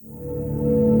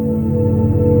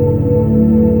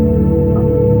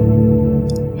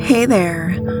Hey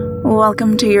there.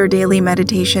 Welcome to your daily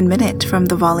meditation minute from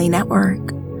the Volley Network.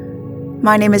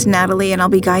 My name is Natalie and I'll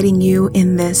be guiding you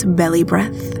in this belly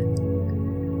breath.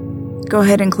 Go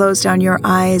ahead and close down your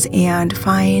eyes and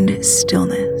find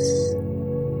stillness.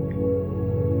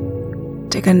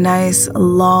 Take a nice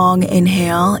long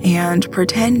inhale and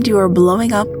pretend you are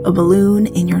blowing up a balloon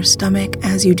in your stomach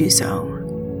as you do so.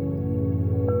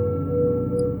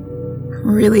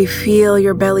 Really feel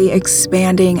your belly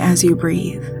expanding as you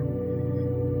breathe.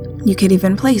 You can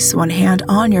even place one hand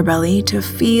on your belly to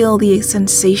feel the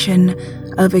sensation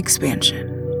of expansion.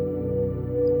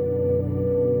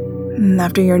 And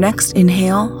after your next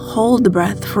inhale, hold the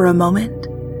breath for a moment,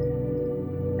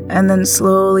 and then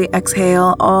slowly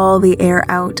exhale all the air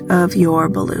out of your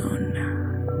balloon.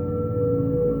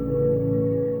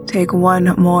 Take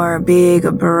one more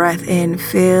big breath in,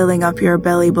 filling up your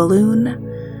belly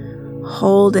balloon.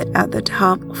 Hold it at the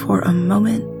top for a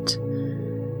moment,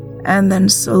 and then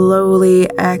slowly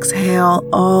exhale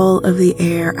all of the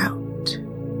air out.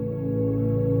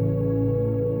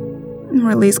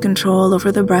 Release control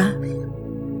over the breath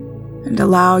and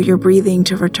allow your breathing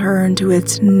to return to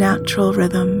its natural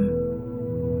rhythm.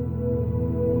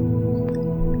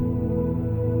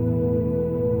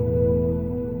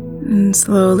 And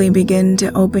slowly begin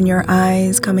to open your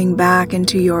eyes, coming back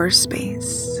into your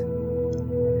space.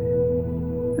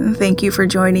 Thank you for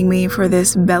joining me for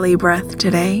this belly breath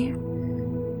today.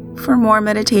 For more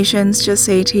meditations, just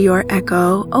say to your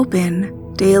echo,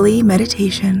 "Open Daily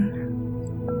Meditation."